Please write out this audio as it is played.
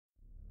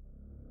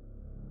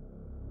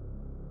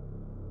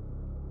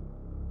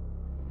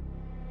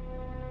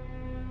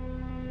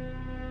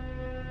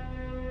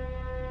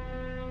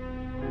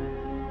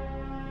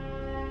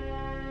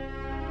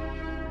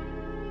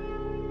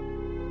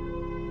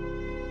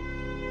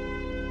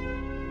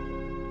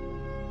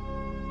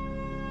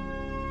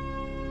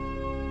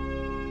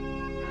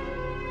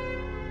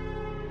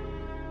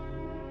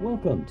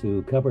Welcome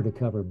to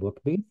Cover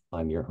Book Beat.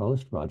 I'm your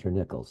host, Roger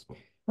Nichols.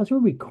 As we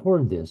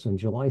record this on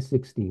July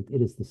 16th,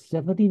 it is the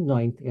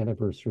 79th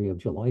anniversary of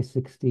July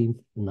 16th,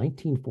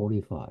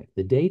 1945.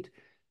 The date,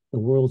 the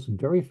world's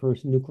very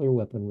first nuclear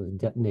weapon was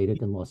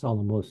detonated in Los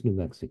Alamos, New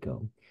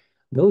Mexico.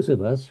 Those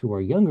of us who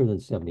are younger than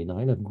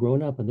 79 have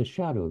grown up in the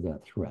shadow of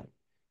that threat.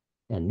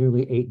 And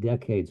nearly 8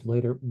 decades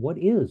later, what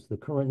is the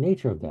current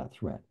nature of that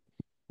threat?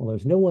 Well,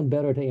 there's no one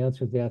better to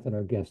answer that than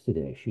our guest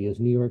today. She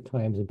is New York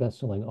Times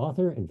bestselling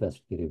author,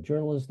 investigative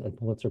journalist, and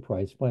Pulitzer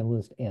Prize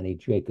finalist Annie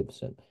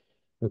Jacobsen.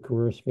 Her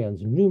career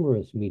spans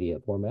numerous media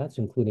formats,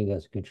 including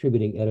as a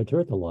contributing editor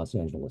at the Los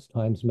Angeles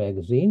Times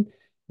Magazine,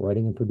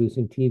 writing and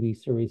producing TV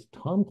series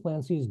Tom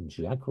Clancy's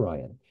Jack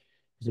Ryan.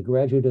 She's a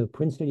graduate of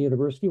Princeton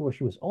University, where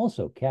she was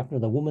also captain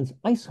of the women's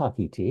ice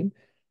hockey team.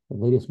 Her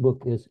latest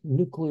book is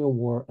Nuclear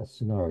War, a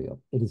Scenario.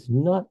 It is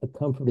not a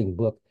comforting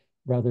book,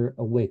 rather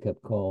a wake-up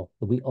call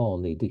that we all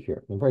need to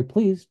hear. I'm very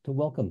pleased to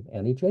welcome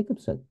Annie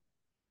Jacobsen.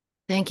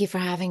 Thank you for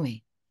having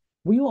me.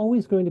 Were you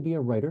always going to be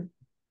a writer?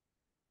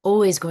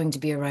 Always going to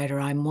be a writer.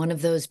 I'm one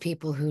of those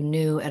people who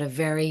knew at a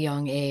very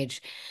young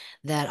age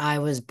that I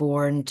was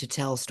born to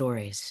tell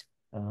stories.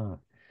 Uh,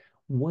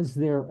 was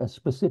there a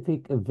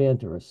specific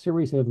event or a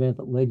series of events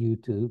that led you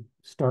to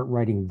start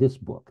writing this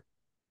book?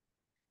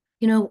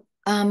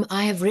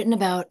 I have written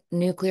about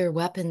nuclear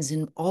weapons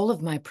in all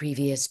of my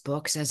previous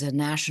books as a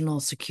national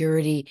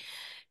security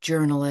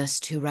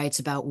journalist who writes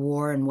about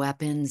war and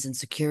weapons and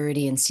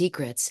security and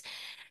secrets.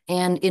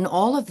 And in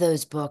all of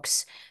those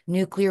books,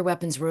 nuclear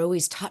weapons were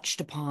always touched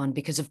upon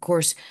because, of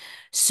course,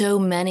 so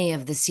many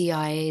of the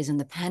CIA's and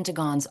the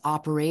Pentagon's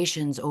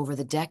operations over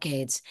the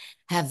decades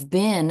have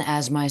been,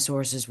 as my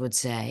sources would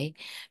say,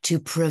 to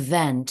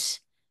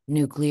prevent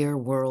nuclear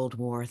World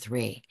War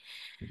III.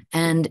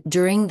 And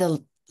during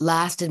the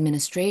last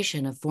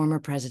administration of former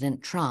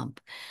President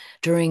Trump,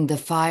 during the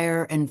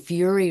fire and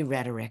fury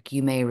rhetoric,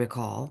 you may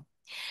recall,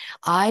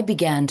 I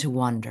began to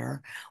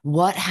wonder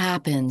what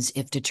happens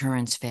if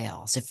deterrence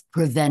fails, if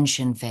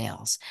prevention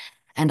fails.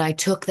 And I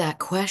took that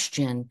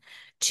question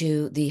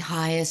to the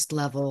highest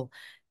level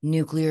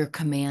nuclear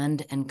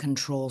command and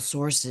control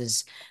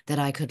sources that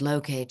I could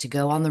locate to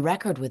go on the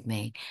record with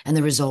me. And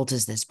the result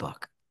is this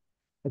book.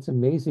 It's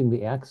amazing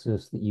the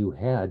access that you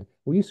had.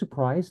 Were you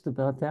surprised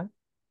about that?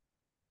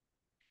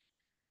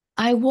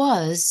 I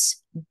was,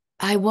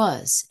 I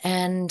was.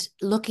 And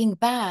looking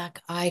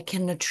back, I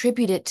can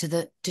attribute it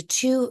to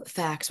two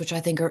facts, which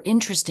I think are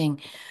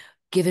interesting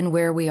given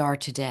where we are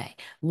today.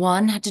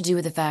 One had to do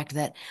with the fact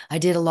that I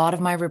did a lot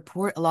of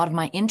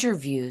my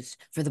interviews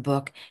for the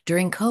book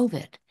during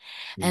COVID.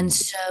 And Mm.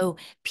 so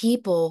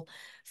people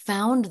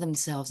found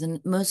themselves,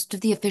 and most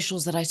of the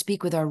officials that I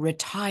speak with are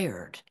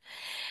retired,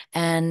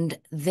 and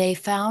they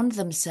found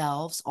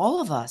themselves,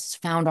 all of us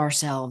found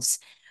ourselves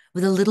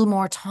with a little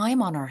more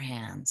time on our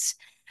hands,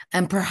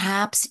 and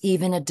perhaps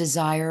even a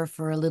desire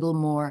for a little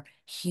more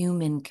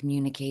human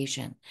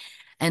communication.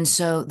 And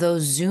so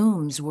those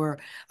Zooms were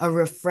a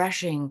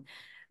refreshing,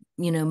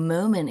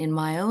 moment in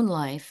my own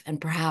life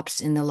and perhaps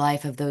in the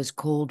life of those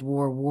Cold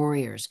War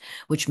warriors,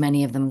 which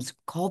many of them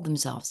called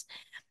themselves.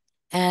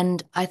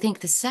 And I think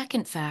the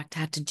second fact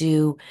had to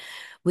do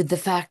with the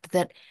fact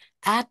that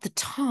at the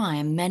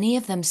time, many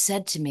of them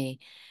said to me,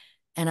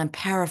 and I'm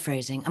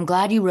paraphrasing, I'm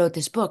glad you wrote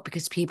this book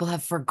because people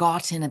have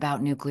forgotten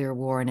about nuclear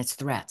war and its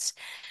threats.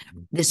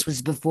 This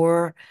was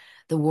before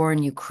the war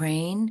in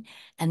Ukraine,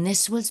 and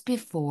this was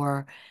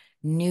before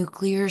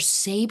nuclear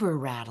saber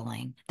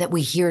rattling that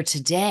we hear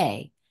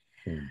today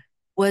Mm.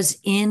 was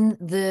in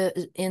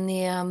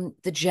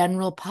the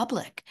general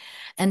public.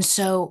 And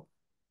so,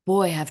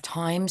 boy, have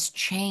times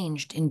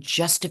changed in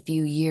just a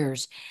few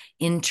years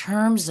in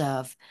terms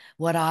of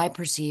what I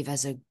perceive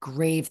as a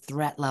grave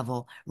threat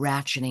level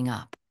ratcheting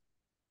up.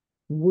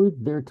 Were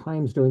there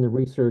times during the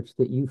research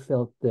that you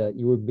felt that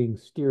you were being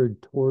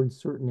steered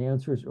towards certain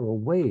answers or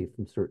away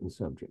from certain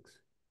subjects?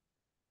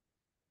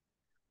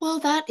 Well,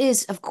 that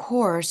is, of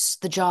course,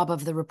 the job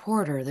of the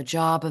reporter, the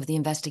job of the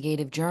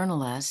investigative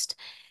journalist.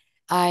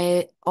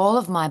 All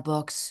of my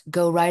books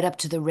go right up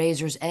to the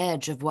razor's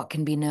edge of what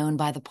can be known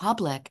by the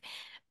public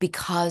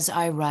because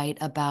often write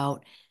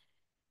about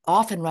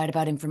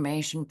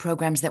information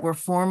programs that were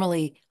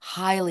formerly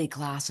highly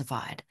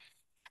classified.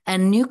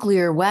 And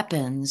nuclear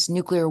weapons,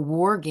 nuclear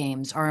war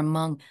games are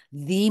among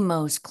the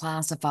most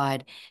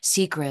classified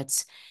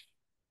secrets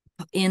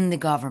in the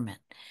government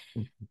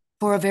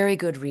for a very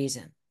good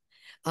reason.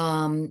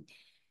 Um,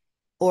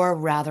 or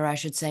rather, I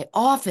should say,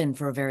 often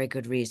for a very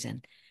good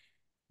reason.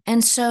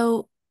 And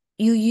so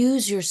you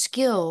use your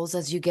skills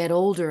as you get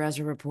older as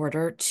a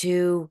reporter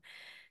to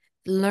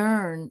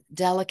learn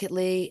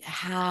delicately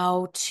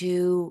how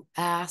to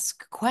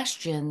ask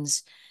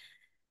questions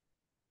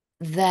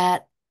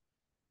that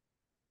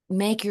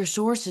make your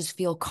sources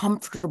feel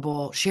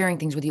comfortable sharing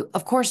things with you.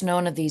 Of course,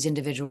 none of these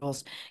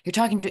individuals if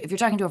you're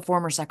talking to a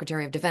former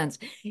Secretary of Defense,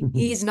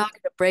 he's not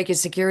going to break his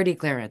security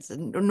clearance,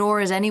 nor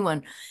is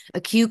anyone.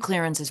 A Q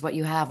clearance is what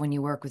you have when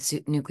you work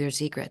with nuclear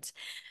secrets.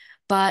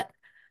 But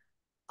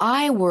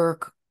I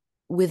work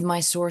with my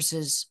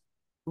sources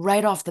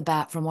right off the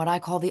bat from what I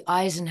call the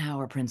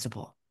Eisenhower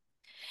principle.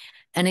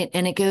 And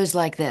it goes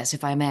like this,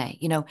 if I may.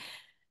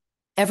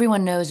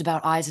 Everyone knows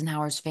about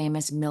Eisenhower's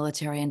famous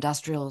military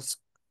industrial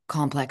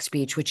complex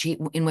speech,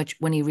 in which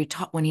when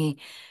he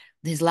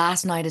his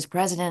last night as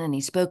president, and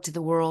he spoke to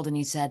the world, and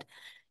he said,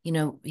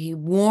 he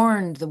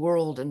warned the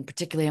world, and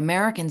particularly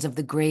Americans, of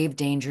the grave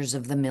dangers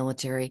of the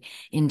military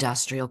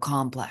industrial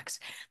complex.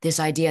 This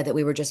idea that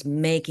we were just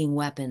making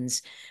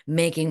weapons,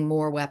 making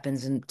more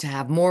weapons, and to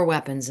have more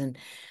weapons.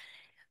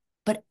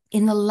 But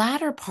in the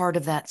latter part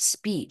of that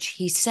speech,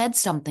 he said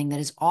something that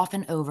is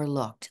often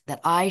overlooked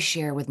that I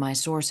share with my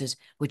sources,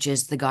 which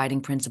is the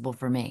guiding principle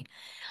for me.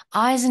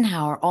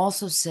 Eisenhower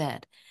also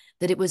said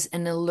that it was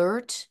an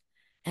alert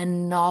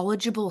and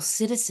knowledgeable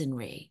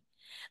citizenry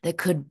that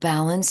could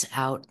balance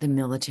out the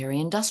military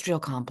industrial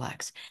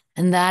complex.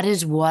 And that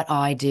is what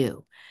I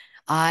do.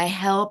 I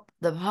help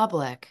the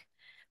public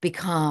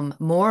become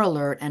more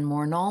alert and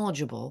more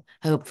knowledgeable,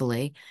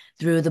 hopefully,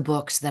 through the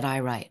books that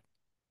I write.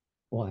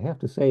 Well, I have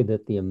to say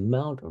that the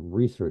amount of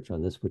research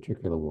on this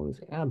particular one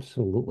is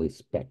absolutely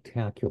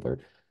spectacular.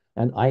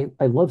 And I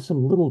love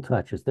some little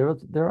touches. There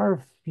are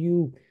a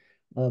few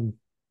um,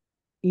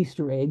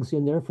 Easter eggs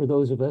in there for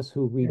those of us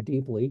who read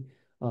deeply.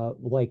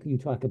 Like you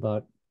talk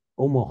about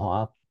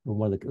Omaha,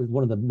 one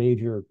of the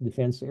major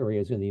defense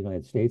areas in the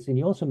United States, and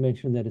you also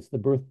mentioned that it's the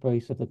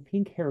birthplace of the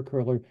pink hair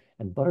curler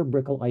and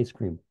butterbrickle ice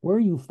cream. Where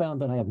you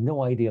found that, I have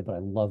no idea, but I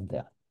love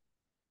that.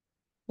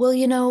 Well,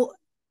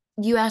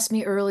 you asked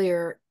me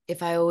earlier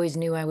if I always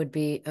knew I would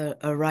be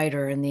a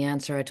writer, and the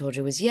answer I told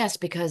you was yes,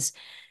 because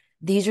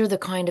these are the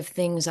kind of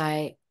things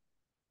the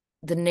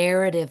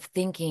narrative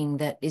thinking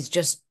that is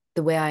just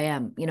the way I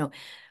am.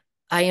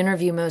 I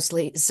interview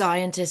mostly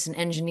scientists and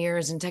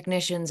engineers and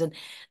technicians, and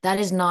that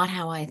is not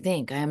how I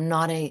think. I am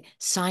not a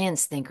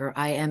science thinker.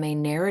 I am a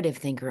narrative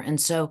thinker.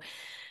 And so,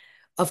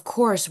 of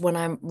course, when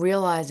I'm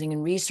realizing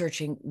and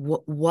researching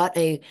what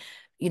a,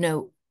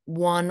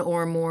 one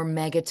or more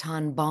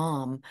megaton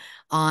bomb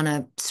on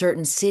a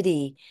certain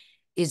city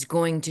is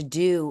going to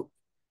do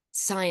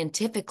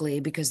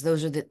scientifically, because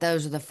those are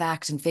the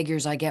facts and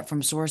figures I get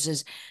from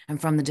sources and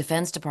from the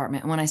Defense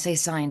Department. And when I say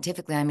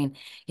scientifically, I mean,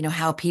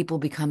 how people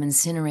become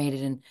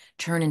incinerated and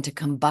turn into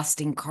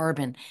combusting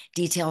carbon,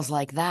 details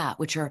like that,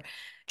 which are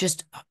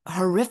just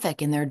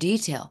horrific in their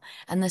detail.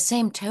 And the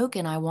same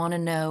token, I want to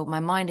know, my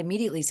mind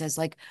immediately says,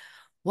 like,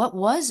 what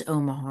was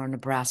Omaha,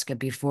 Nebraska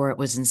before it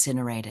was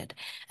incinerated?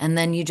 And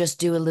then you just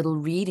do a little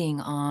reading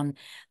on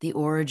the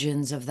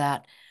origins of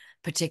that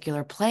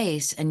particular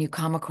place, and you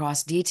come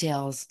across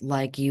details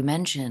like you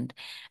mentioned.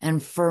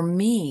 And for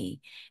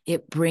me,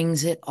 it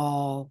brings it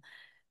all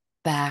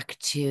back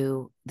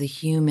to the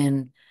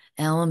human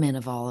element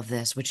of all of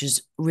this, which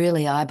is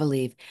really, I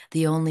believe,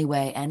 the only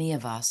way any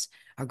of us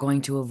are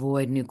going to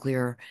avoid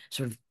nuclear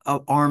sort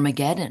of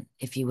Armageddon,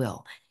 if you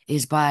will,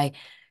 is by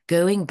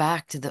going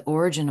back to the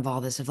origin of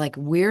all this, of like,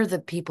 we're the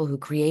people who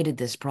created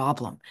this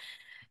problem.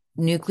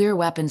 Nuclear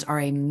weapons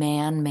are a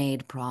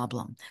man-made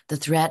problem. The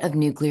threat of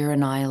nuclear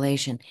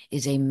annihilation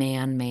is a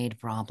man-made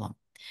problem.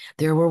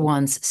 There were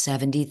once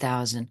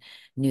 70,000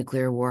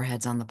 nuclear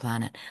warheads on the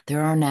planet.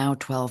 There are now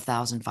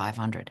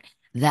 12,500.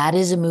 That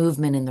is a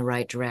movement in the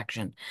right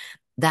direction.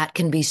 That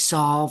can be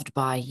solved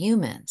by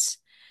humans.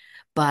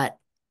 But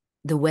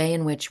the way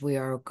in which we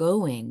are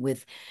going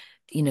with,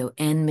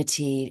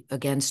 enmity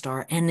against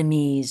our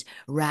enemies,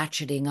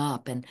 ratcheting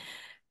up and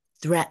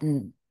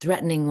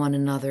threatening one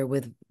another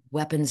with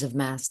weapons of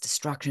mass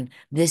destruction.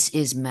 This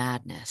is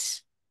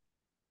madness.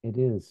 It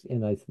is.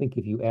 And I think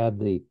if you add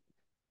the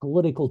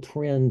political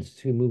trend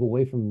to move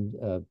away from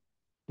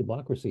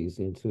democracies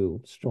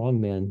into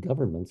strongman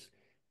governments,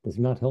 does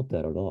not help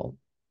that at all.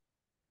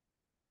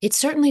 It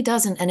certainly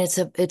doesn't, and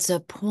it's a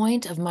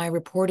point of my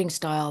reporting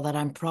style that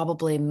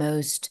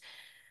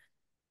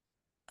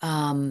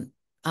um,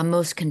 I'm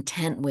most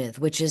content with,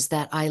 which is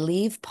that I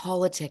leave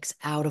politics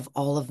out of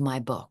all of my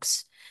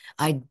books.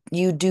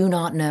 You do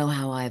not know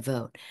how I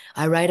vote.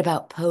 I write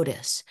about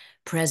POTUS,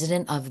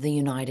 President of the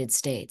United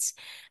States,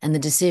 and the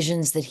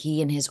decisions that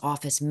he and his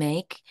office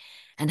make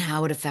and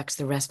how it affects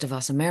the rest of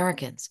us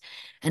Americans.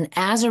 And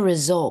as a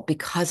result,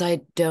 because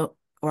I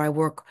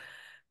work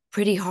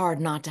pretty hard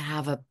not to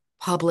have a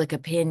public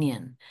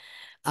opinion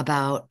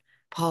about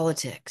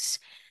politics,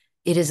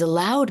 it has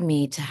allowed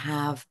me to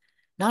have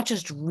not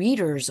just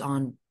readers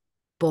on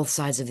both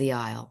sides of the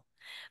aisle,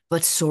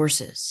 but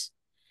sources.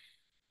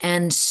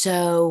 And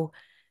so,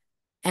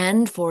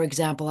 and for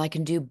example, I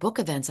can do book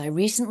events. I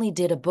recently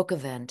did a book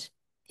event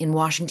in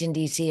Washington,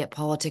 D.C. at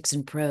Politics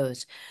and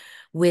Prose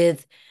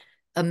with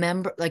a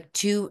member, like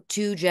two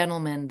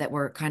gentlemen that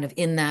were kind of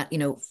in that,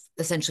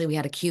 essentially we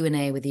had a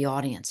Q&A with the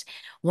audience.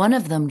 One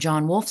of them,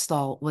 John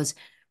Wolfstall, was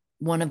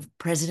one of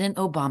President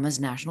Obama's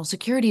national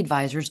security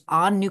advisors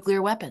on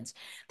nuclear weapons.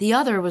 The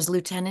other was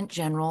Lieutenant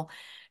General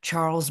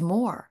Charles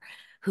Moore,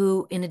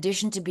 who, in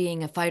addition to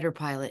being a fighter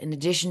pilot, in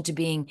addition to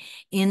being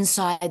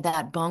inside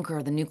that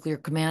bunker, the nuclear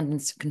command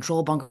and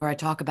control bunker I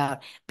talk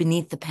about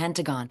beneath the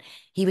Pentagon,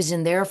 he was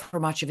in there for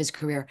much of his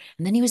career.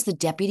 And then he was the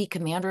deputy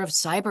commander of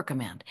Cyber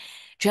Command.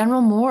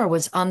 General Moore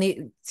was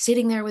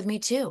sitting there with me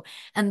too.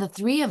 And the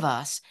three of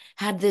us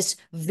had this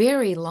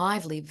very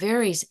lively,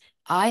 very,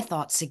 I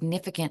thought,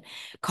 significant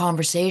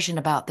conversation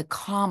about the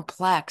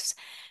complex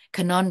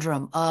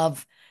conundrum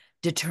of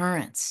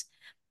deterrence.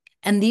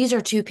 And these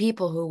are two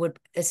people who would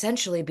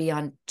essentially be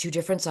on two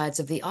different sides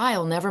of the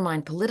aisle, never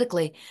mind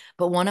politically,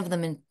 but one of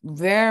them in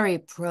very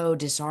pro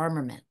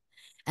disarmament,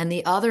 and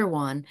the other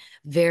one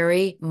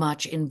very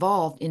much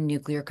involved in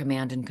nuclear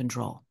command and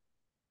control.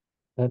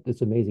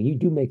 That's amazing. You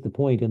do make the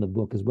point in the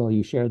book as well.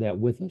 You share that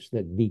with us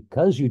that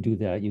because you do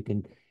that, you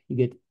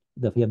get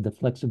you have the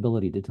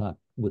flexibility to talk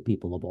with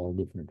people of all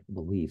different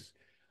beliefs.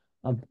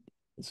 Um,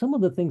 some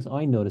of the things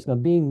I noticed now,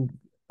 being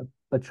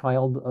a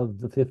child of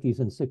the 50s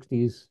and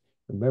 60s,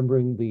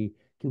 remembering the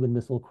Cuban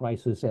Missile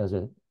Crisis as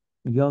a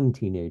young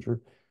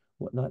teenager,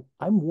 whatnot,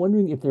 I'm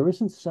wondering if there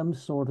isn't some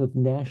sort of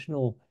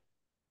national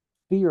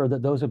fear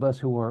that those of us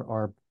who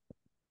are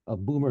a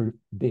boomer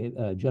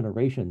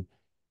generation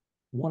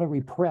want to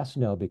repress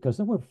now, because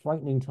there were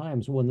frightening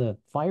times when the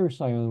fire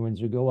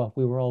sirens would go off.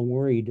 We were all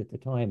worried at the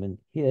time and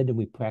hid, and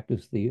we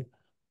practiced the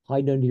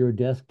hide under your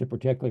desk to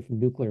protect you from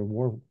nuclear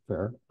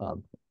warfare. It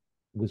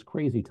was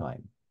crazy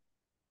time.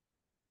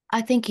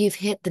 I think you've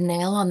hit the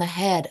nail on the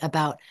head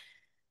about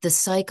the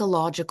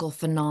psychological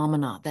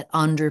phenomena that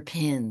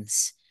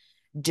underpins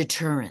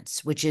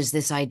deterrence, which is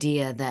this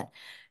idea that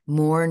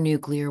more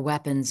nuclear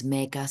weapons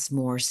make us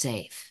more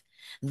safe.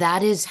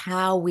 That is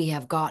how we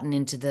have gotten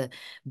into the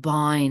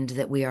bind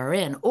that we are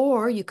in.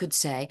 Or you could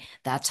say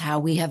that's how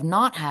we have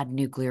not had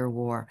nuclear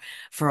war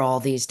for all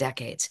these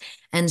decades.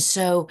 And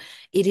so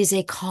it is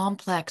a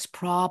complex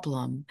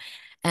problem,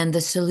 and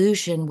the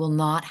solution will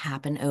not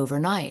happen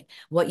overnight.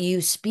 What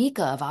you speak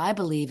of, I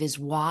believe, is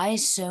why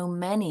so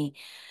many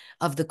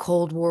of the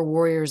Cold War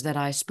warriors that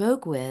I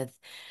spoke with,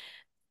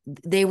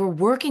 they were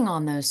working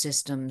on those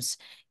systems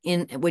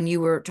in when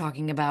you were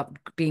talking about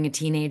being a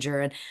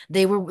teenager, and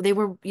they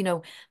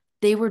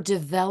were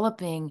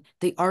developing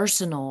the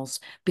arsenals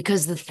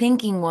because the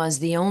thinking was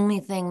the only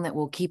thing that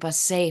will keep us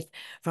safe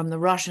from the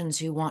Russians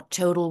who want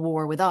total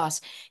war with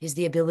us is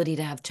the ability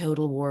to have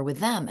total war with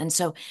them. And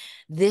so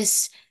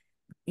this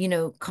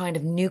kind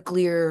of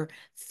nuclear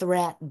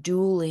threat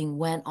dueling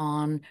went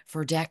on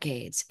for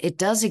decades. It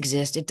does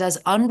exist. It does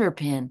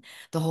underpin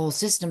the whole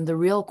system. The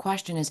real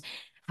question is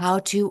how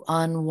to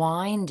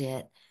unwind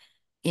it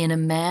in a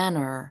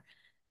manner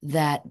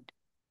that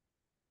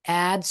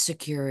adds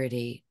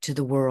security to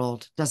the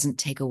world, doesn't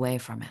take away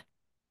from it.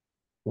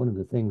 One of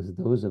the things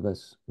those of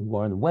us who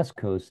are on the West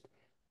Coast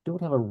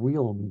don't have a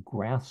real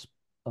grasp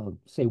of,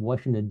 say,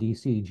 Washington,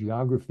 D.C.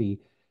 geography.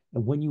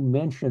 And when you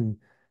mention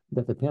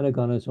that the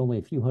Pentagon is only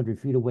a few hundred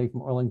feet away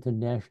from Arlington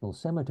National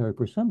Cemetery,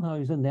 for some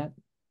reason that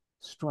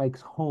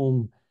strikes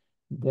home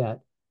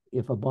that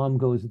if a bomb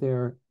goes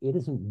there, it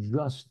isn't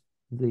just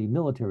the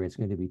military it's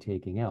going to be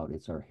taking out.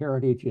 It's our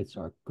heritage, it's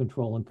our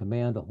control and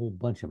command, a whole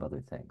bunch of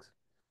other things.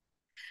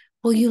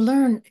 Well, you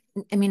learn,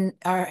 I mean,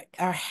 our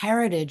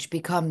heritage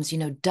becomes,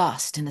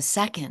 dust in a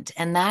second.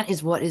 And that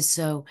is what is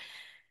so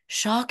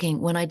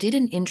shocking. When I did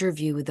an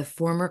interview with the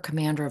former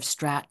commander of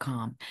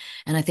Stratcom,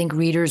 and I think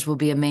readers will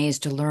be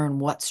amazed to learn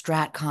what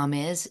Stratcom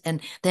is,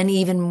 and then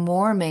even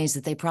more amazed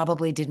that they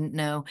probably didn't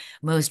know,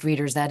 most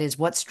readers, that is,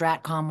 what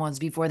Stratcom was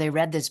before they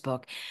read this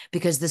book,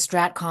 because the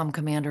Stratcom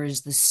commander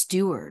is the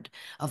steward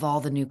of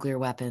all the nuclear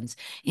weapons.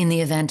 In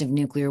the event of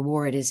nuclear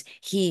war, it is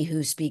he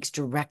who speaks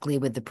directly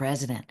with the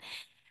president.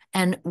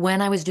 And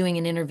when I was doing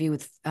an interview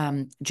with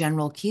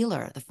General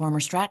Keeler, the former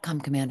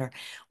Stratcom commander,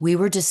 we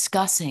were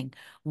discussing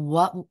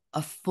what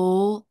a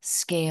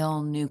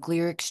full-scale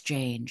nuclear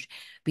exchange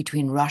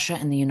between Russia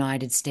and the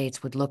United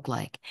States would look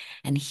like.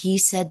 And he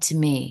said to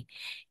me,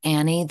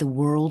 Annie, the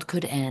world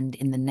could end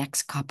in the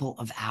next couple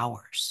of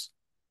hours.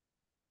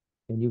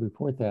 And you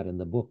report that in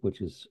the book,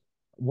 which is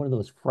one of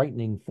those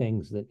frightening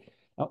things that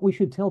we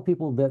should tell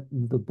people that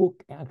the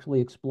book actually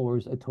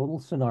explores a total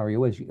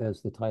scenario,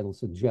 as the title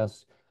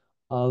suggests,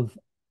 of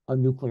a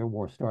nuclear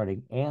war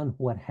starting and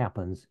what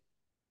happens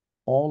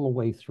all the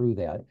way through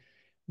that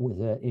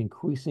with an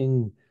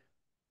increasing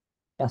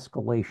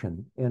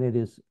escalation. And it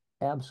is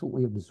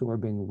absolutely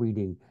absorbing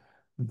reading.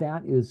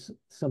 That is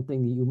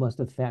something you must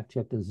have fact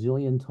checked a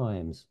zillion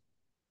times.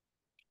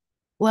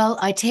 Well,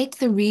 I take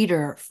the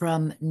reader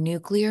from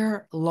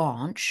nuclear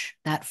launch,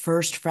 that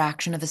first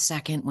fraction of a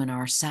second when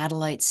our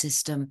satellite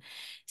system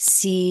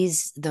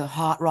sees the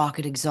hot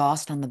rocket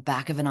exhaust on the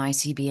back of an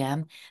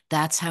ICBM.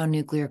 That's how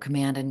nuclear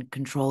command and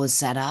control is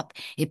set up.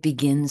 It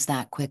begins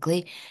that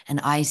quickly. An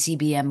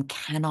ICBM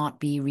cannot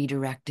be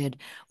redirected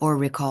or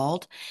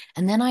recalled.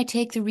 And then I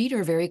take the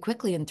reader very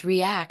quickly in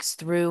 3 acts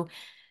through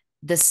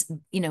this,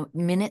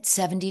 minute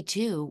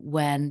 72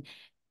 when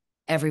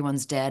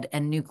everyone's dead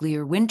and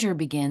nuclear winter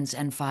begins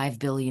and 5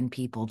 billion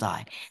people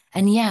die.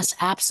 And yes,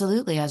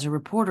 absolutely. As a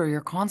reporter,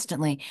 you're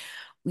constantly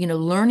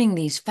learning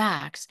these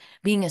facts,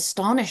 being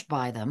astonished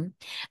by them,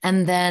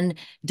 and then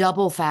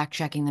double fact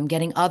checking them,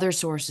 getting other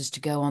sources to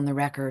go on the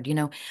record.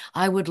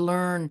 I would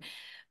learn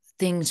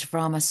things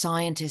from a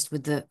scientist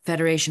with the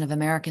Federation of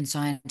American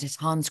Scientists,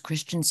 Hans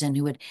Christensen,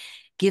 who would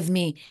give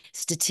me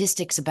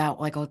statistics about,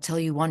 like, I'll tell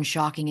you one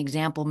shocking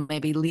example,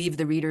 maybe leave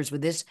the readers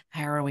with this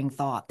harrowing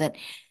thought that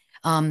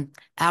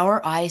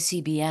our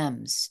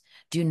ICBMs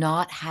do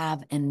not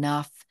have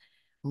enough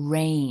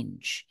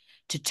range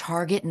to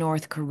target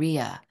North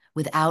Korea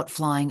without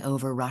flying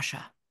over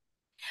Russia.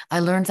 I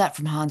learned that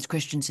from Hans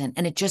Christensen,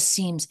 and it just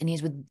seems, and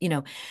he's with,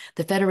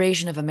 the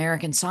Federation of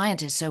American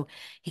Scientists, so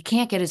he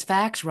can't get his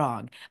facts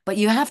wrong, but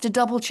you have to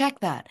double check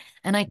that.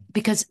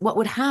 Because what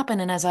would happen,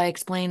 and as I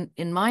explain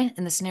in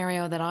the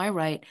scenario that I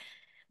write,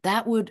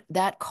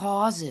 that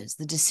causes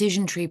the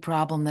decision tree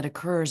problem that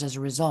occurs as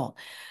a result,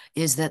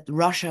 is that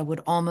Russia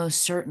would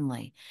almost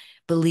certainly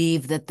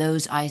believe that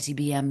those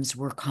ICBMs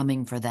were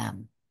coming for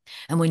them.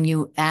 And when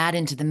you add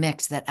into the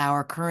mix that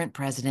our current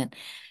president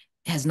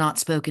has not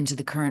spoken to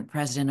the current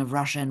president of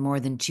Russia in more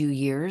than 2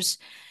 years,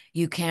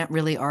 you can't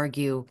really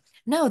argue,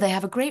 no, they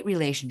have a great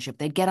relationship.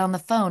 They'd get on the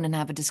phone and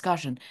have a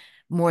discussion.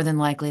 More than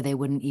likely, they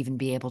wouldn't even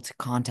be able to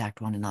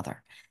contact one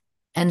another.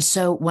 And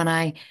so when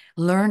I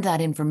learned that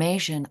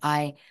information,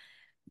 I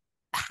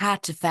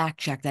had to fact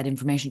check that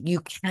information. You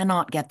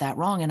cannot get that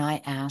wrong. And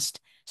I asked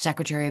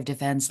Secretary of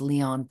Defense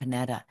Leon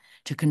Panetta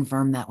to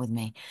confirm that with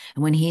me.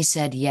 And when he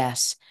said,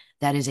 yes,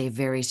 that is a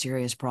very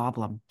serious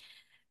problem,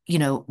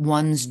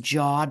 one's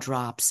jaw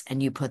drops,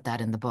 and you put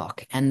that in the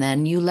book. And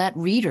then you let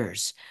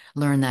readers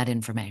learn that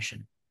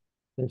information.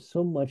 There's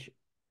so much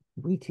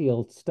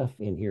retail stuff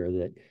in here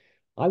that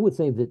I would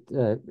say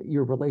that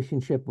your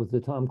relationship with the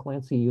Tom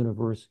Clancy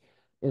universe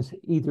is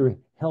either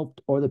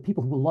helped, or the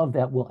people who love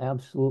that will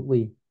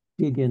absolutely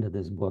dig into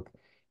this book.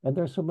 And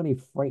there's so many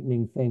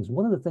frightening things.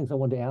 One of the things I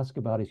wanted to ask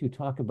about is you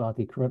talk about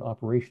the current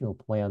operational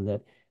plan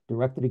that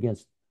directed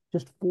against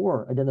just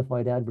 4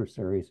 identified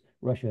adversaries: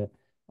 Russia,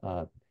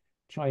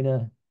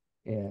 China,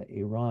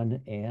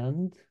 Iran,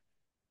 and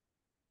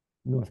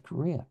North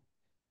Korea.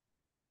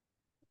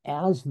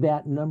 As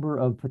that number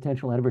of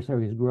potential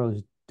adversaries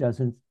grows,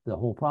 doesn't the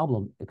whole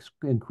problem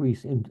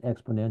increase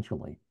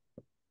exponentially?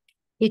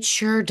 It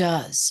sure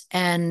does.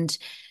 And,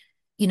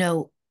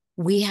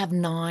 we have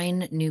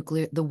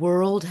the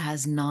world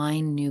has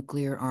 9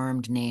 nuclear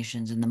armed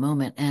nations in the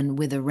moment. And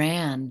with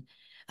Iran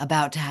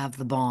about to have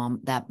the bomb,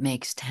 that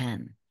makes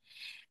 10.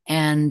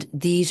 And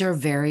these are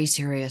very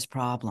serious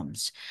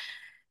problems.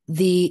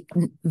 The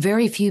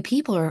very few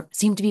people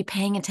seem to be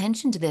paying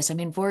attention to this. I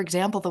mean, for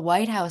example, the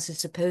White House is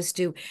supposed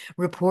to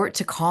report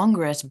to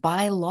Congress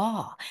by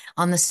law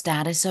on the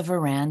status of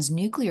Iran's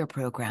nuclear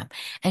program.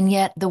 And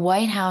yet the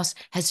White House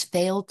has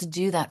failed to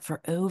do that for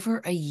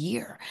over a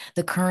year,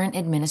 the current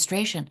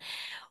administration.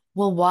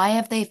 Well, why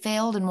have they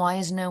failed, and why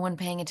is no one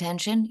paying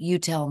attention? You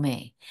tell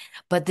me.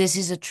 But this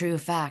is a true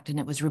fact, and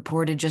it was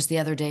reported just the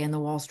other day in the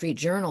Wall Street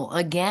Journal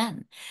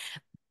again.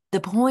 The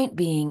point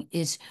being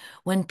is,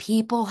 when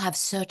people have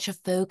such a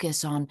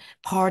focus on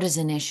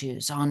partisan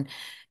issues, on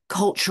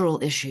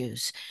cultural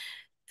issues,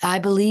 I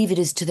believe it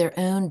is to their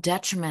own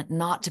detriment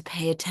not to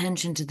pay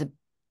attention to the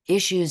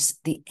issues,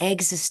 the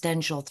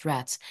existential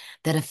threats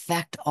that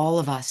affect all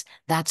of us.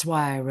 That's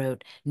why I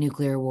wrote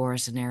Nuclear War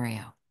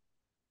Scenario.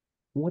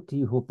 What do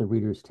you hope the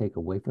readers take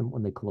away from it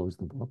when they close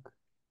the book?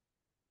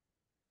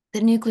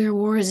 The nuclear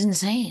war is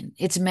insane.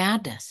 It's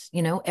madness.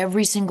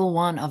 Every single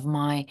one of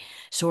my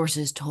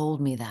sources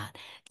told me that,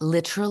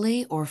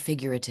 literally or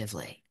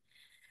figuratively.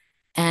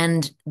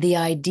 And the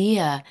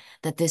idea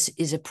that this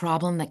is a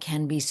problem that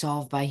can be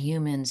solved by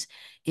humans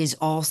is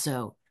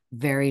also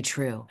very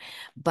true.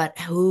 But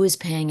who is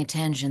paying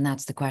attention?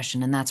 That's the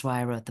question. And that's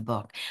why I wrote the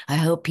book. I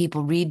hope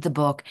people read the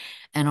book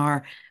and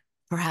are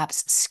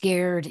perhaps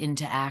scared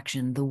into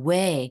action, the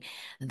way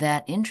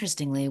that,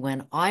 interestingly,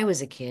 when I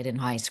was a kid in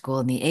high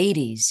school in the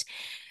 80s,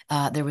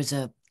 there was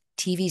a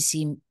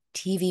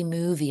TV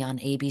movie on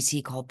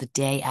ABC called The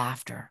Day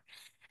After,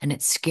 and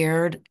it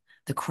scared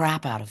the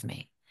crap out of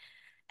me.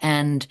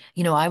 And,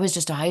 I was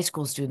just a high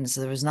school student,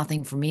 so there was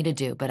nothing for me to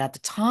do. But at the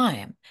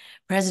time,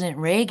 President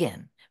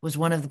Reagan was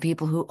one of the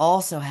people who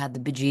also had the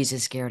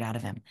bejesus scared out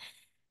of him.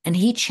 And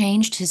he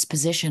changed his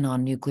position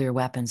on nuclear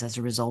weapons as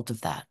a result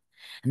of that.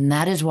 And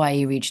that is why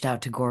he reached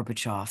out to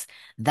Gorbachev.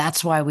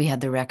 That's why we had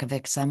the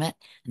Reykjavik summit.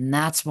 And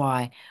that's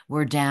why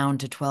we're down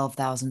to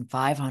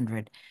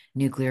 12,500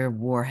 nuclear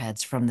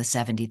warheads from the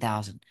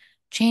 70,000.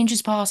 Change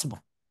is possible.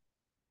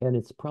 And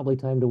it's probably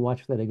time to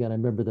watch that again. I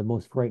remember the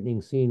most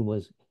frightening scene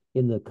was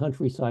in the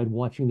countryside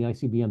watching the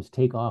ICBMs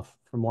take off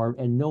from our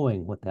and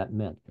knowing what that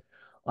meant.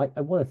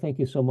 I want to thank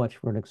you so much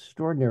for an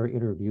extraordinary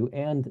interview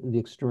and the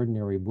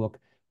extraordinary book,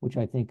 which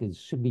I think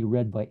should be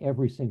read by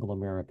every single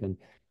American.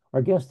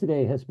 Our guest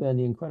today has been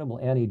the incredible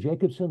Annie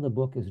Jacobsen. The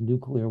book is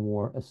Nuclear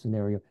War, a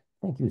Scenario.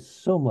 Thank you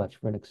so much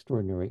for an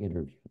extraordinary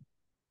interview.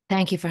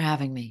 Thank you for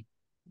having me.